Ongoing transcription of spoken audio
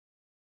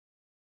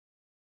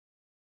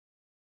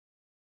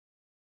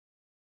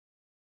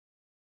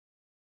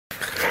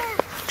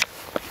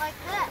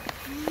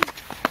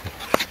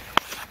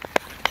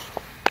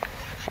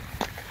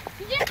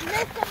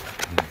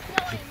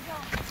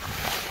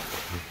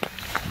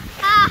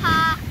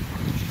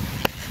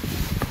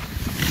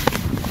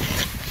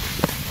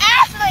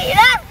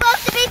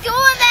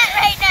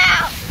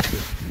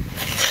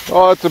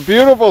Oh, it's a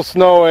beautiful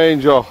snow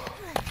angel.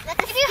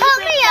 Can you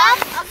hold me up?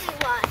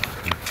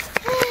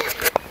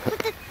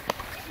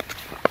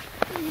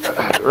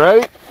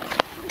 Ready?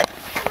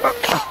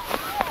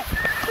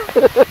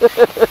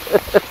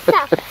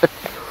 Stop.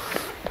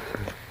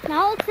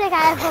 Now it looks like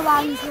I have a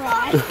long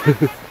dress.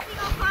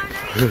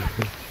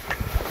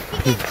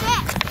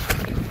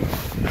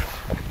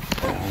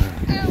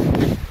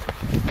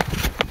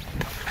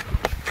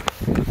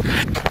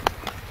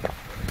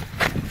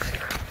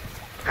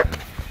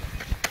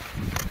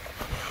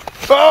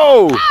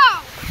 Oh!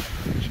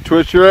 Did you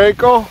twist your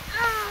ankle?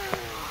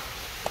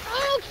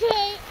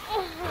 Okay.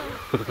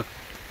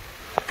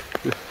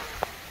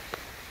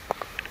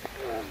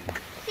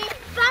 She's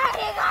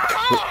biting our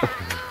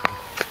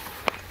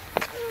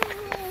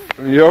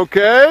hair. You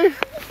okay?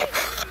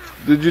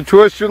 Did you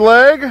twist your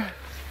leg?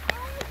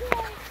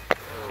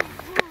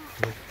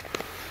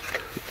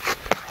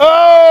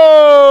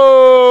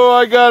 Oh!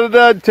 I got it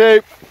on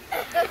tape.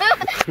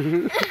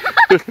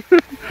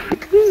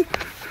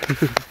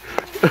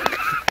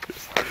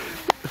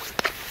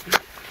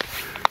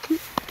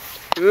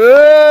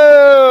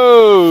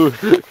 Whoa!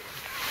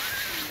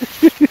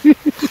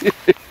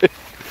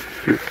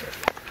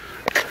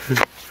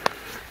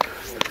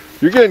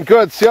 You're getting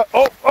good. See?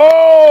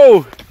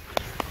 Oh!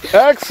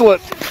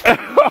 Excellent.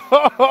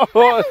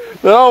 That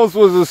almost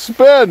was a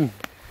spin.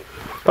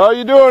 How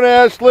you doing,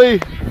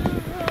 Ashley?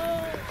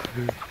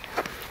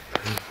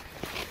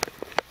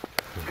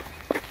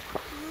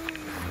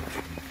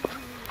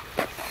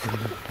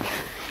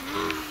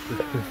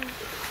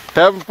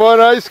 Having fun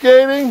ice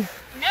skating?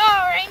 No,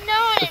 right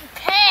now I'm in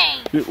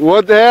pain.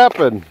 What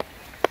happened?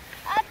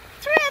 I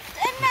tripped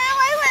and now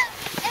I went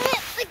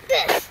like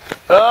this.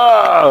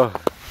 Oh!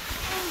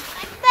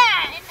 Like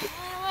that. And it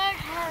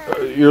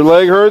hurt. Your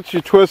leg hurts?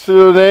 You twisted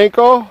an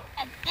ankle?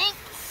 I think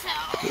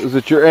so. Is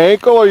it your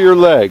ankle or your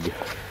leg?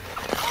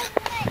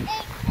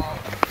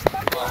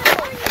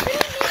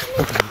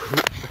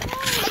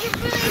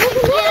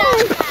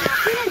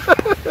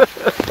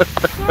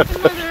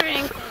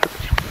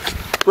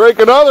 Break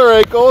another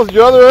ankle. Is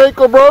your other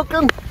ankle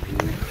broken?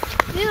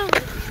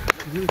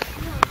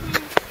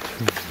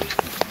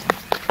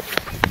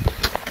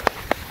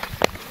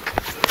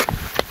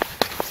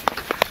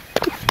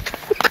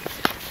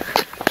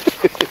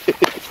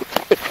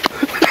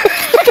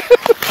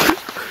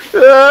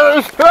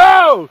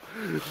 Oh!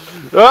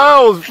 I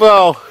almost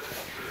fell.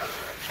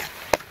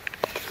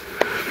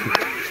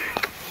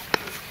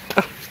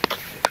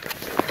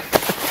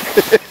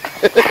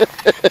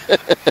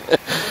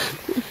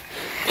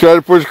 Try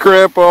to push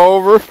Grandpa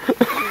over.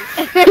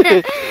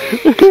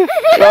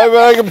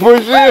 I can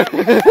push you.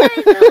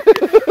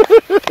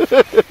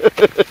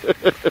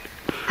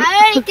 I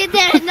already did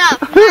that enough.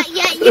 Not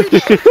yet, you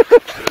did.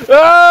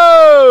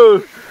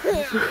 Oh!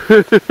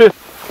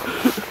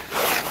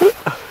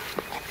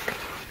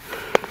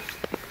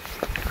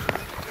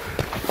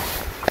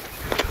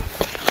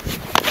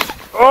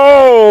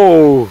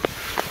 Oh!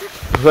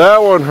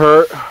 That one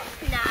hurt. Not.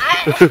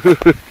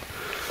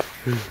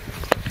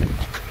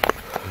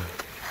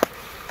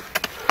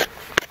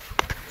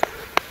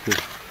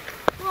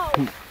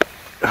 Whoa.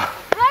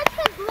 That's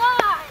the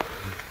blind.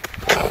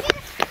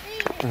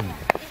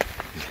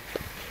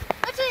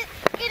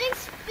 Getting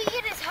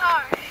speed is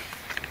hard.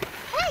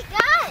 Hey,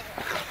 guys.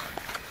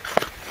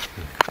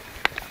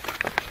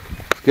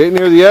 Get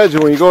near the edge,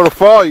 and when you go to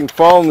fall, you can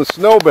fall in the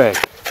snowbank.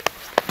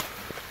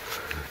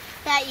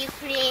 That you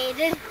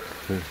created.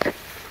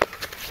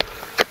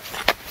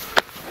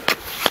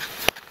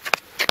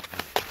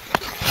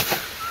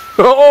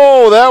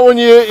 Oh, that one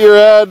you hit your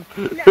head.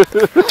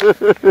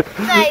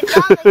 Nice,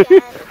 on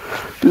again.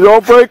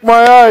 Don't break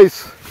my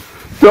ice.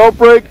 Don't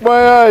break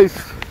my ice.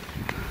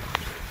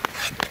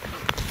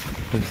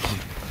 I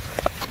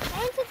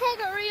want to take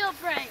a real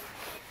break.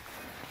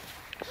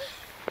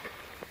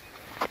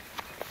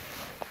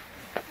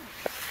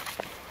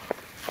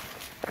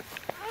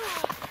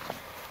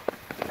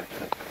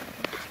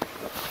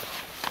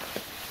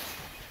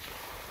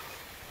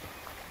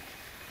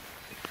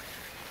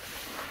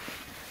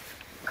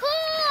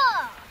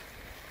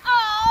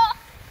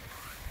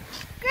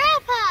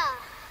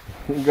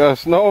 We got a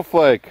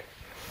snowflake.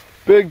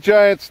 Big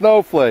giant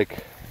snowflake.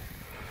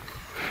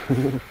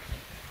 Grandpa,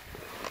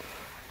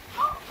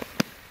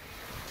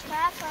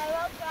 I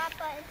wrote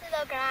Grandpa into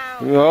the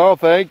ground. Oh,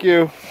 thank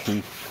you.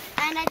 And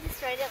I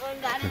destroyed it when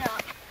I got it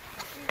up.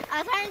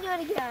 I was trying to do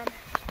it again.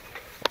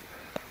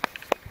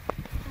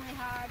 It's really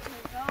hard to go.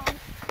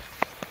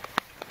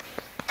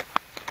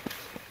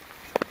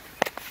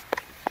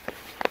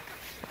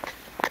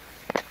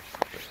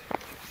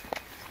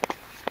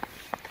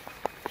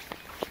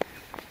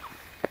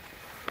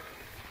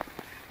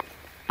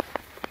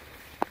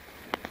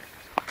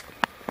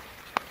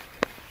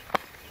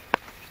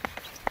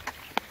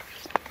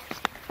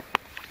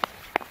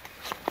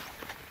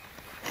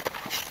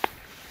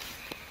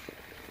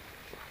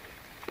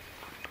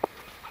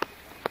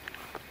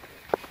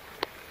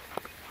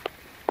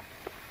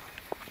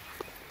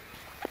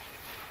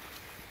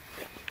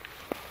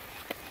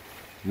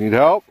 Need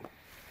help?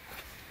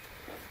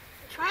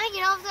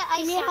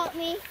 Can you help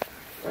me?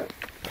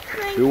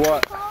 Do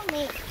what? Help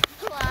me.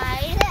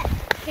 Slide.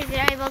 Because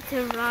they're able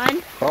to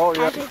run. Oh,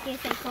 yeah. I just get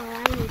some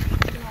slide.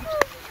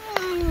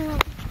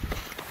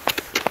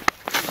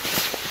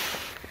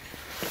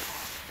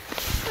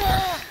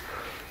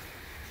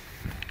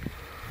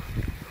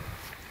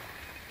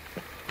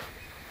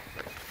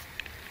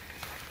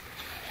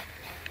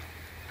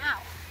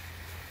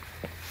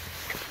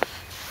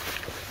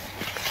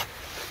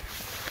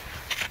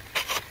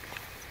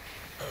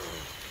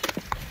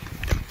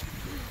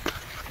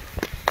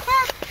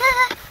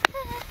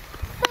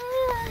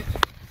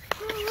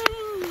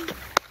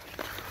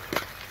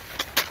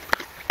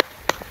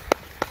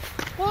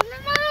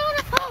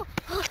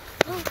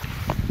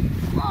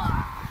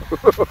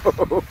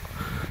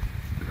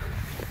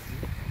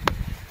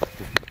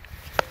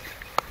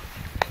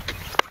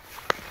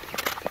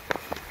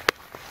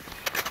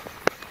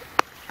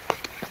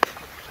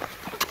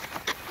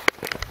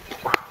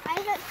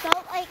 I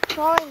felt like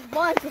falling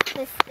once with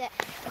this stick,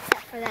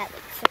 except for that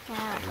it's sticking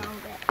out a little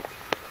bit.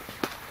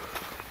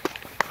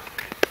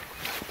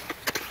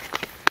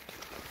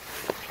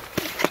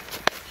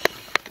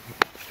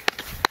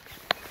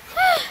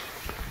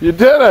 You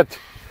did it!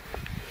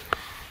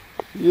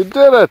 You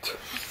did it!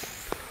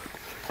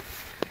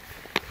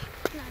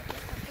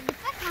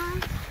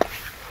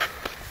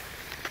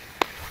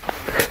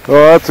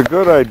 Oh, that's a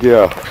good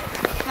idea.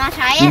 Want to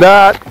try it?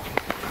 Not.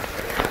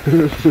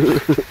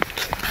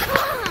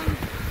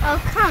 Oh,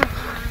 come on.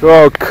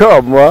 Oh,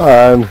 come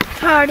on.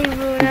 Party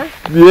ruiner.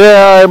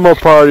 Yeah, I'm a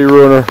party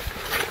ruiner.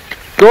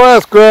 Go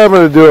ask Grandma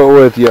to do it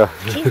with you.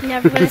 She's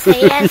never going to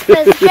say yes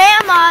because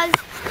Grandma's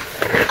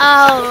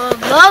a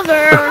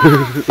lover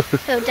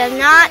who does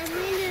not.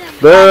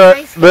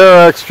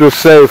 They're extra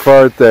safe,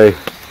 aren't they?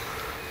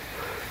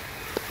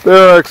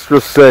 They're extra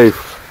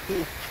safe.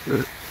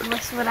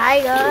 That's what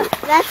I got.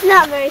 That's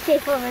not very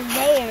safe over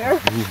there.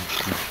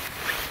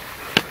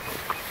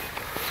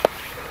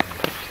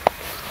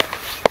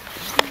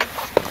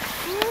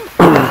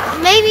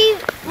 Maybe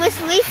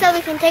with Lisa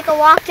we can take a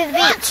walk to the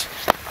beach.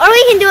 Or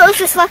we can do it with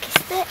this lucky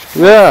stick.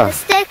 Yeah. The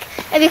stick,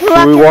 and we can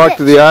Can we walk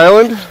to the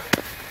island?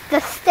 The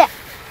stick.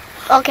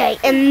 Okay,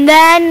 and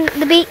then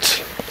the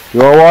beach. You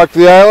want to walk to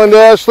the island,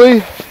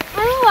 Ashley?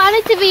 I don't want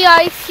it to be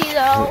icy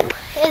though.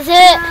 Is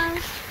it?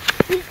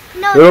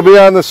 No. It'll be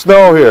on the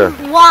snow here.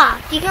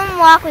 Walk. You can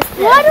walk with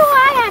this. Why do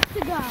I have to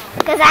go?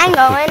 Because I'm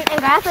going and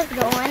Grandpa's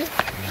going.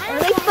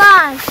 It'll be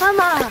fun. Come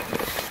on.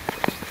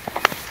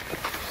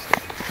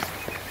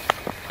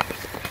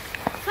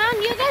 Son,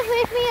 you guys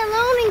leave me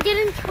alone and get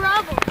in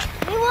trouble.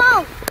 We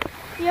won't.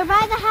 You're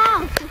by the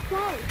house. It's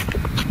safe.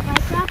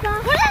 Right,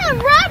 Grandpa? When the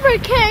robber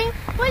came,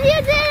 when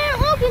you didn't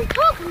look and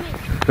took me.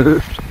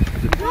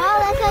 Well,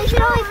 that's why you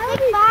should always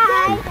stick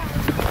by.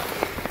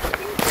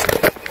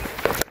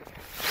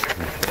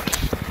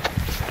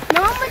 No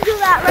one would do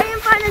that right in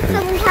front of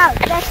someone's house.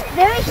 That's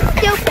very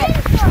stupid.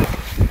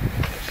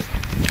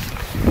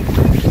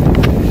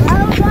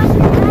 Well, go to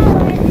the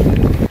island.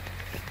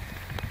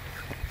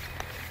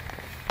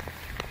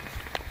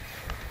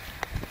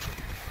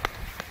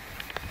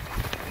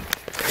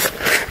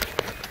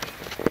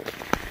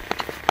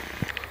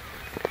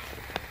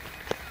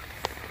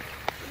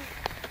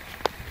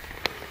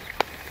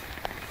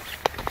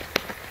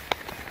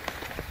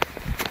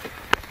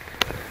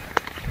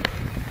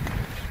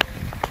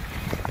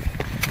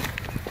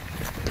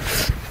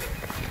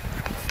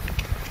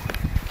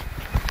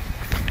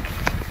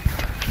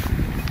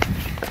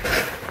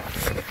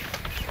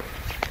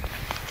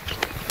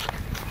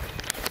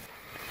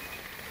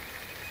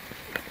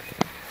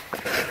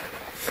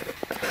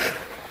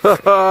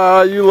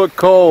 Haha, you look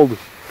cold.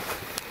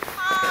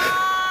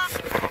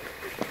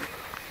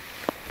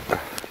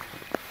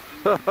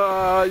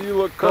 Haha, you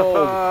look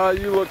cold. Haha,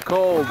 you look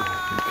cold.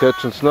 You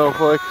catching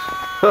snowflakes?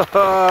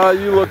 Haha,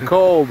 you look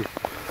cold.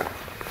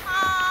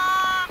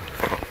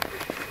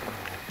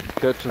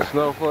 Catching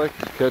snowflakes?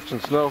 Catching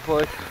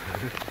snowflakes?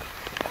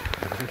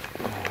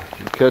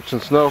 You catching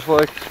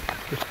snowflakes?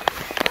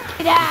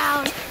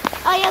 Down.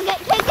 Oh, you'll get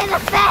kicked in the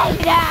face.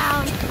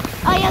 Down.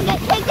 Oh, you'll get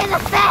kicked in the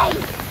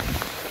face.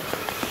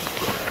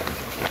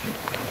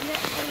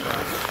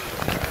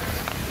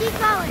 Keep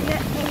going, you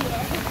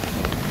idiot.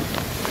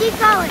 Keep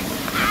going.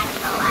 Out of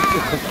the way.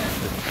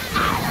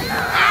 Out of the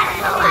way.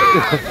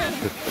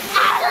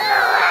 Out of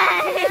the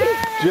way.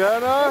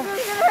 Jenna,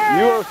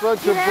 you are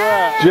such a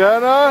brat.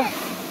 Jenna,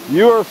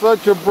 you are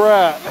such a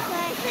brat.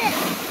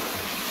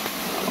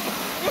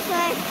 This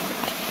way.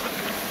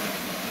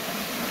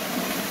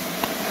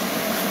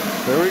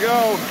 There we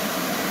go.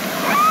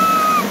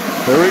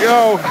 There we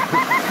go.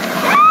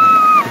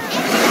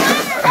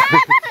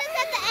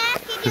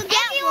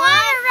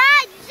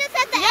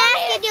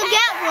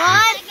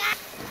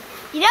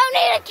 You don't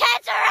need to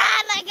catch a ride.